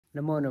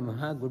Namo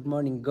Namaha. Good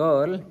morning,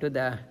 all, to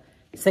the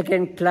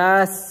second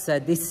class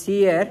this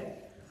year.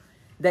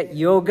 The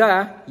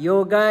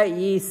yoga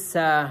is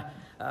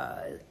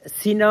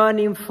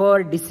synonym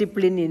for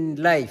discipline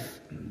in life.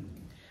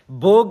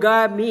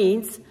 Bhoga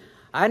means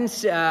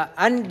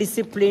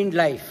undisciplined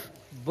life.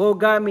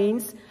 Bhoga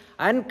means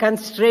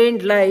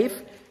unconstrained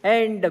life,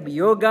 and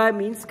yoga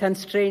means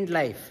constrained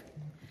life.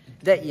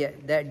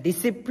 The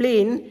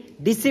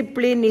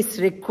discipline is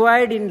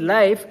required in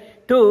life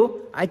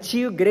to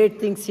achieve great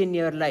things in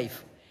your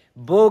life.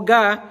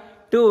 Bhoga,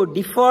 to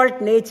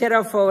default nature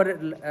of our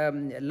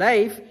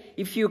life,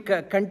 if you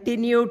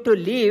continue to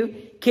live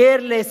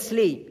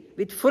carelessly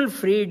with full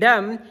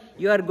freedom,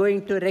 you are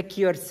going to wreck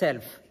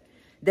yourself.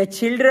 The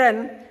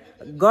children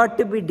got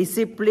to be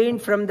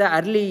disciplined from the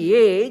early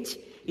age.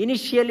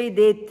 Initially,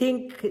 they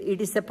think it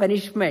is a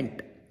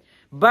punishment.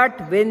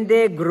 But when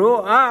they grow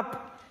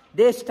up,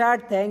 they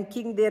start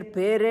thanking their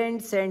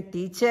parents and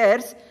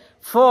teachers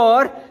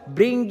for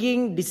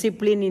bringing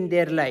discipline in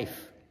their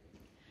life.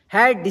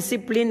 Had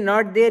discipline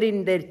not there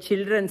in their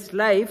children's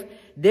life,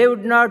 they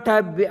would not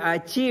have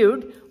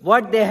achieved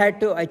what they had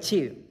to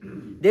achieve.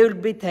 They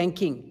would be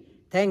thanking,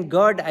 thank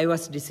God I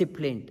was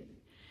disciplined.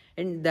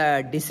 And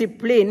the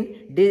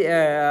discipline,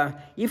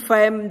 if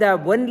I am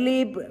the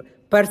only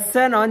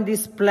person on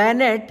this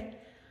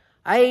planet,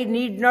 I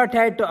need not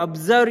have to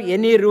observe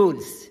any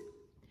rules.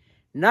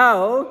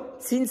 Now,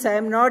 since I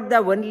am not the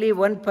only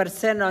one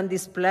person on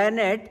this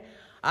planet,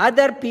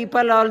 other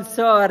people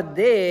also are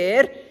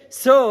there,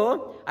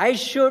 so I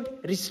should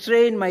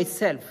restrain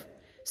myself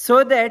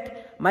so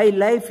that my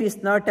life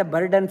is not a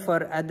burden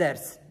for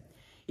others.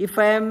 If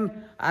I am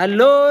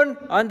alone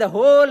on the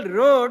whole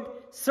road,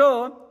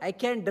 so I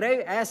can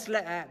drive as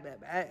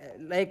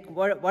like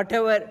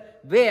whatever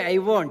way I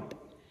want.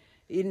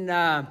 In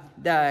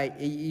the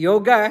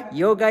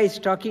yoga is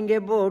talking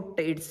about,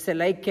 it's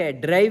like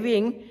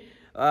driving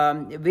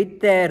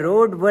with a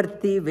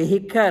roadworthy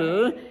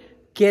vehicle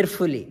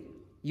carefully.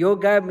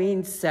 Yoga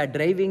means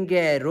driving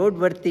a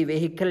roadworthy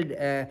vehicle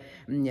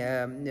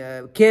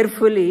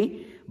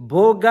carefully.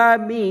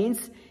 Bhoga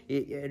means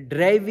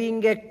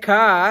driving a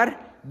car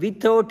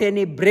without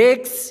any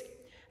brakes.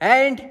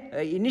 And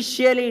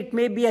initially it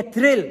may be a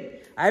thrill.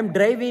 I am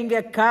driving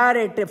a car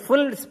at a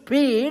full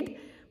speed,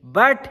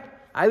 but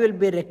I will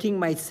be wrecking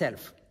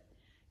myself.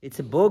 It's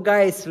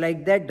Bhoga is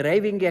like that,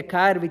 driving a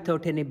car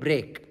without any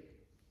brake.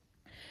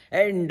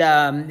 And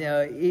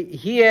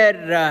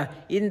here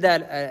in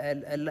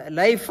the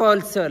life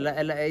also,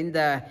 in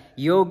the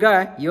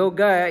yoga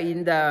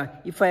in the,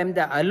 if I am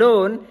the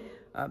alone,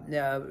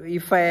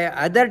 if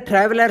other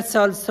travelers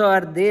also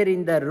are there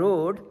in the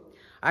road,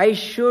 I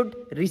should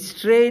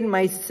restrain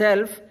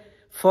myself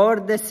for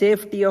the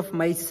safety of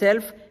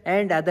myself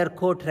and other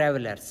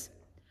co-travelers.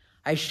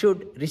 I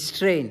should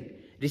restrain.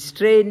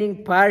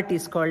 Restraining part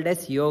is called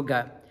as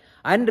yoga.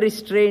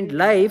 Unrestrained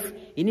life,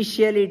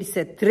 initially it is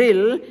a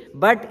thrill,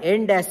 but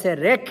end as a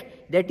wreck,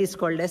 that is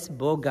called as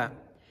Bhoga.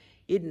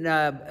 In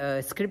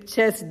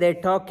scriptures, they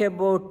talk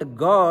about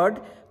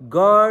God.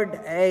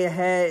 God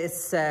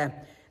is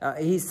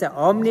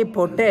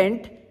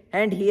omnipotent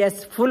and he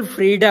has full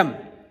freedom.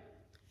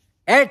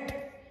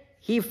 Yet,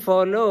 he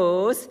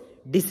follows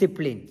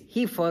discipline.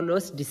 He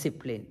follows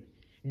discipline.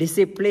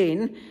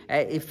 Discipline,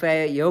 if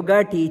a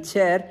yoga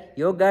teacher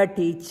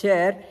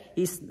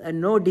is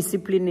no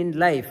discipline in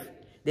life.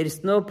 There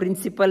is no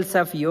principles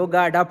of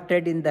yoga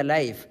adopted in the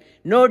life.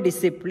 No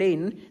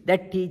discipline.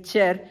 That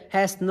teacher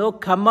has no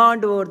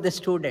command over the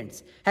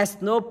students, has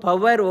no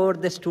power over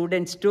the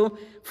students to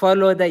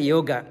follow the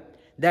yoga.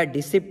 The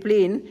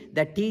discipline,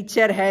 the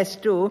teacher has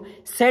to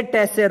set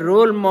as a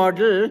role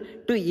model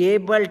to be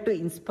able to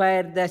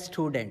inspire the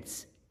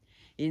students.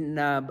 In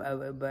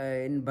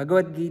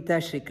Bhagavad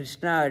Gita, Sri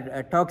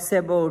Krishna talks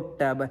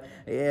about,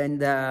 in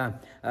the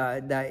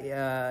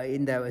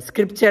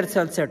scriptures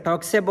also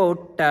talks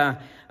about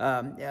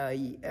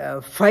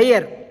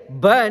fire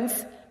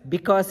burns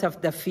because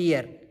of the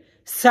fear.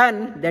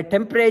 Sun, the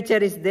temperature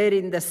is there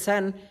in the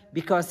sun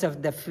because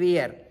of the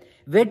fear.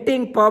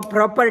 Wetting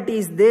property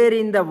is there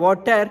in the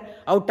water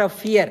out of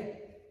fear.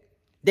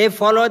 They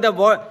follow the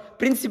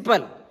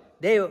principle.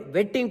 The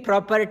wetting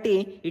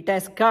property, it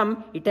has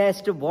come,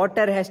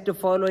 water has to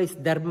follow its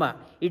dharma.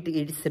 It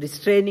is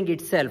restraining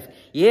itself.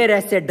 Air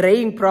has a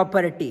drying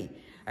property.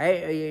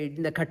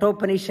 In the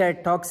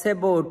Kathopanishad talks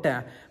about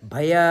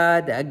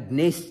bhayad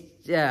agnis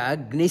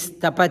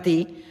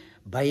tapati,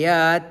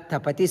 bhayad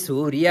tapati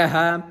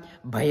suryaha,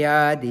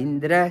 bhayad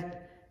indra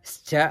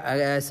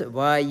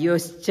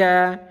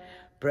vayuscha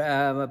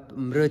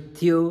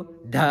mrityu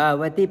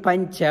dhavati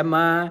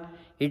panchama.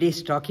 It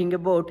is talking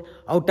about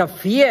out of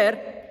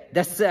fear,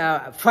 the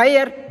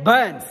fire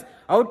burns.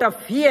 Out of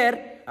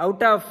fear,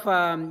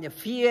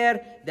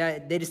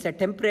 there is a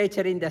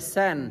temperature in the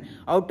sun.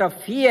 Out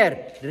of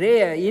fear,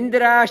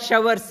 Indra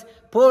showers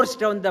pours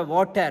down the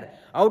water.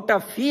 Out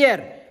of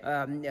fear,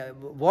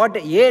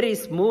 air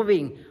is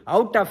moving.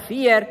 Out of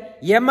fear,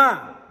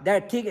 Yama, the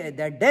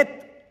death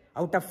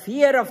Out of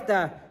fear of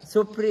the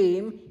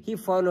Supreme, he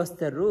follows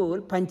the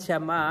rule,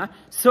 Panchama.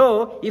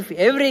 So, if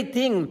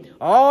everything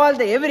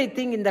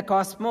in the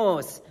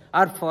cosmos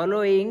are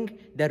following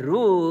the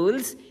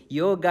rules,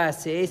 yoga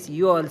says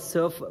you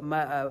also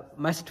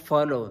must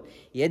follow.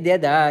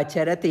 Yadyada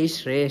charati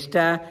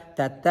shreshta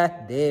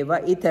tatta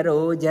deva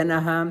itaro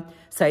janaha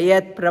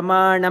sayat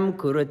pramanam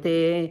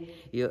kurute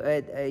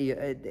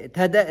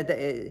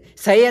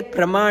sayat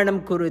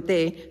pramanam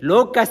kurute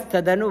lokas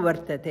tadanu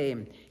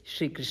vartate.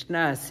 Sri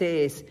Krishna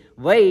says,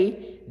 why?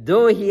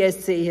 Though he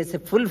has a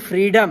full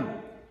freedom,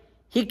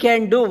 he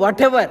can do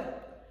whatever,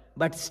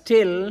 but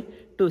still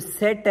to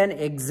set an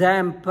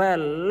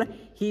example,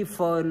 he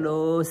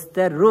follows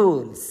the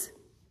rules.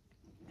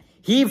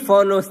 He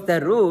follows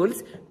the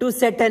rules to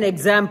set an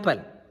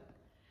example.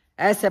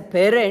 As a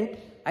parent,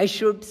 I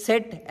should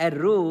set a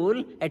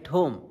rule at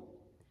home.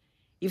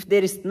 If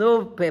there is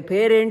no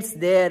parents,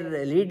 they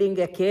are leading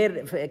a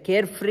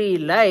carefree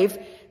life,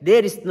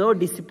 there is no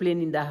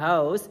discipline in the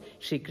house.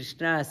 Sri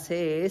Krishna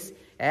says,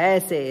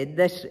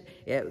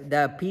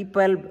 the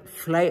people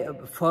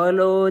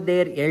follow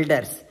their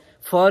elders,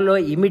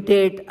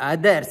 imitate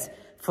others.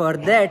 For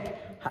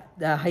that,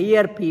 the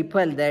higher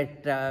people,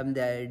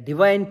 the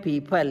divine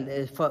people,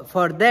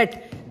 for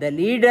that, the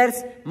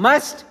leaders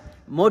must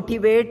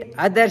motivate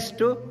others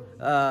to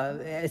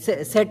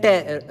set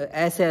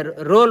as a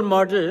role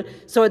model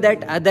so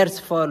that others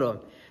follow.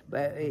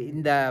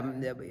 In the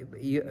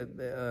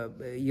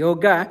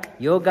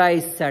yoga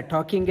is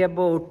talking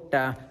about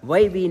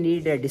why we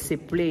need a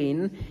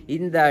discipline.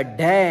 In the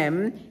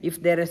dam, if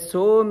there are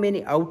so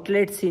many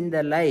outlets in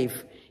the life,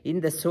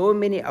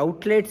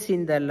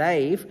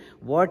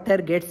 water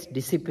gets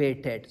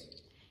dissipated.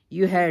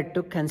 You have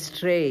to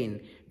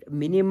constrain,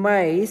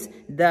 minimize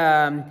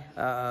the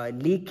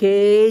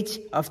leakage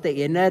of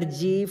the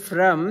energy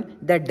from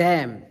the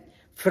dam.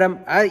 From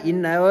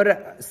in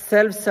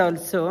ourselves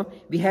also,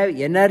 we have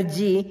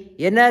energy.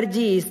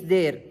 Energy is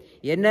there.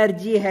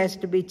 Energy has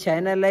to be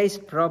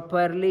channelized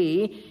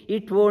properly.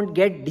 It won't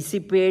get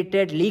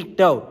dissipated, leaked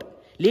out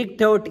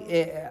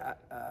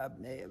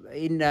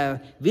in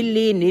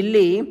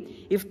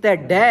willy-nilly. If the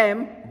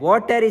dam,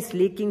 water is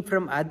leaking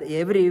from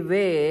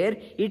everywhere,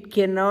 it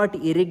cannot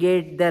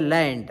irrigate the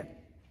land.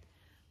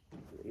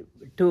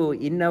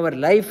 In our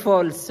life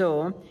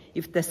also,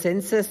 if the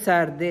senses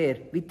are there,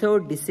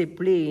 without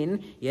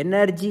discipline,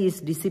 energy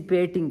is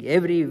dissipating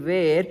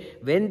everywhere.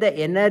 When the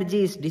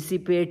energy is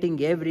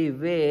dissipating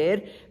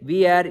everywhere,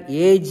 we are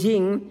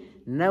aging.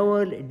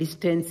 No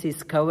distance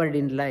is covered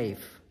in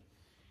life.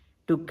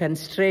 To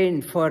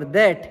constrain for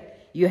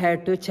that, you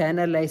have to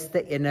channelize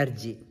the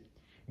energy.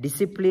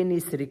 Discipline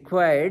is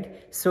required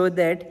so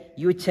that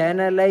you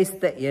channelize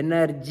the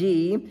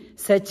energy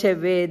such a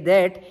way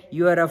that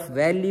you are of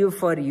value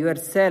for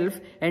yourself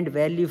and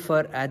value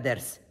for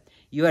others.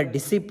 Your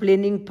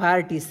disciplining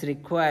part is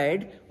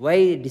required.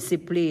 Why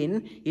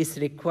discipline is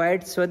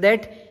required? So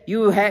that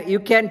you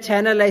can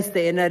channelize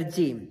the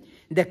energy.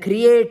 The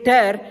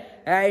Creator,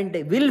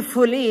 and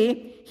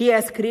willfully, He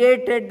has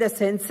created the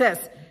senses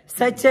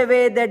such a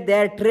way that they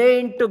are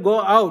trained to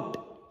go out.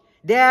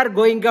 They are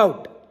going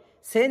out.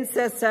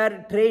 Senses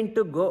are trained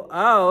to go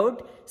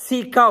out,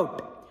 seek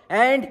out.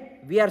 And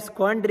we are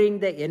squandering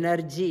the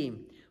energy.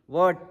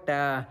 What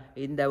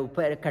in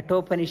the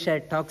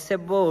Kathopanishad talks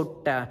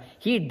about,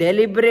 he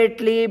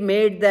deliberately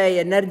made the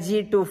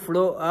energy to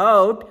flow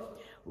out.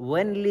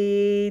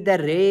 Only the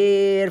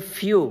rare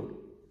few,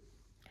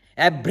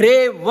 a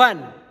brave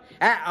one,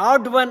 an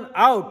odd one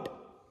out,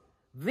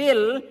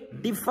 will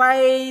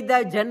defy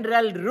the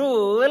general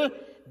rule.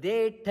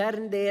 They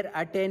turn their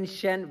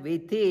attention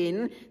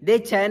within, they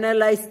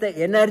channelize the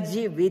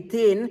energy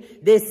within,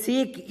 they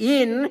seek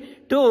in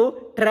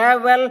to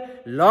travel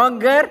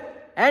longer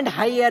and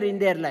higher in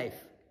their life.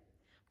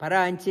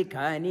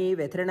 Paranchikani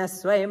vetrana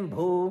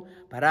swayambhu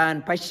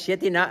paran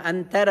pashyati na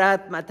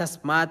antaratma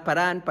tasmat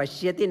paran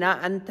pashyati na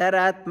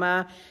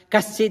antaratma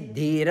kaschid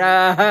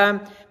dhiraha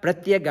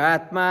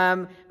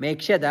pratyagatma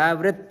mekshada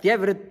vritya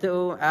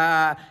vrittu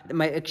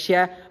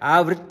meksha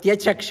avritya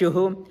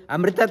chakshuhu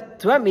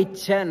amritatvam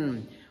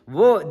icchan.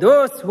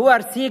 Those who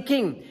are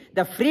seeking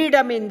the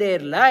freedom in their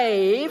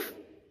life,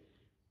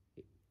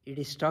 it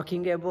is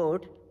talking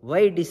about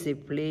why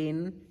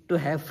discipline to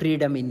have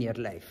freedom in your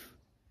life.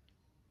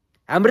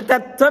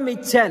 Amritatvam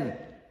icchan.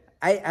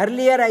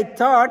 Earlier I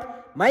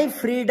thought my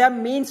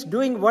freedom means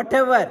doing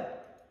whatever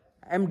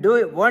I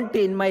want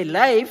in my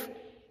life.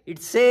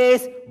 It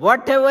says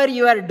whatever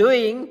you are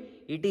doing,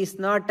 it is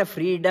not a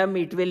freedom,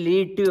 it will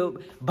lead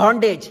to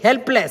bondage,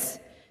 helpless.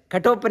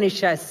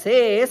 Kathopanishad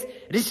says,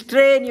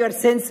 restrain your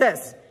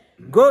senses.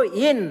 Go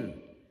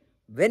in.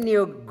 When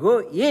you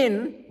go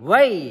in,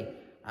 why?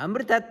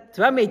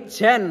 Amritatvam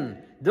icchan.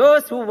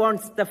 Those who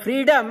want the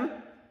freedom,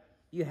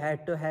 you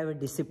have to have a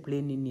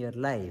discipline in your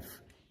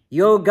life.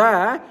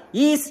 Yoga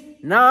is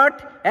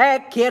not a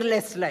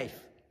careless life.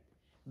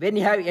 When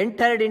you have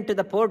entered into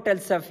the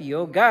portals of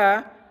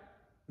yoga,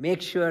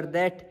 make sure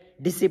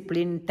that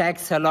discipline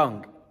tags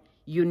along.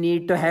 You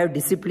need to have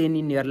discipline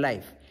in your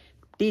life.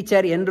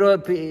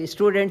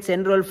 students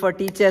enroll for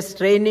teachers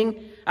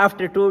training.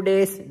 After 2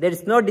 days, there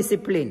is no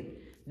discipline.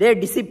 They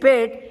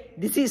dissipate.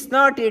 This is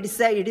not, it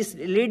is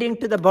leading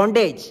to the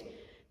bondage.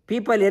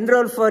 People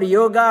enroll for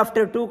yoga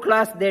after 2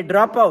 classes, they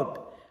drop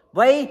out.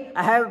 Why?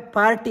 I have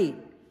party.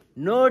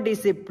 No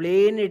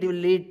discipline, it will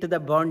lead to the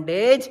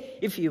bondage.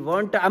 If you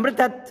want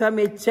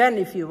Amritatvamichan,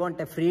 if you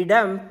want a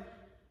freedom,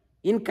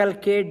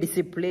 inculcate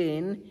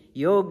discipline.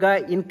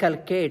 Yoga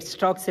inculcates,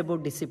 talks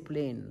about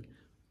discipline.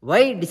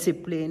 Why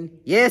discipline?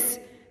 Yes,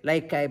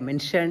 like I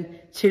mentioned,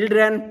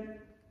 children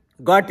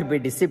got to be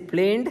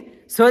disciplined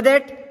so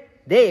that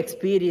they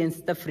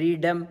experience the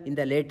freedom in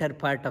the later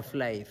part of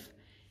life.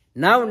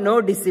 Now,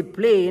 no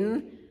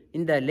discipline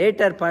in the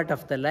later part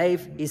of the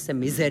life is a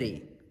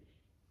misery.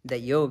 The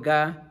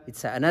yoga,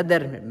 it's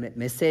another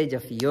message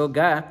of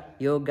yoga.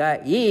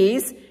 Yoga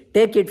is,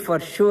 take it for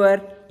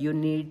sure, you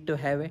need to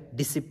have a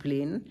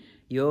discipline.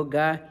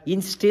 Yoga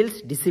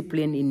instills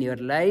discipline in your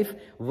life.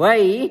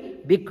 Why?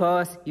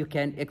 Because you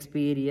can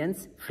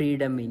experience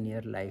freedom in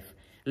your life.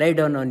 Lie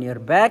down on your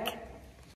back.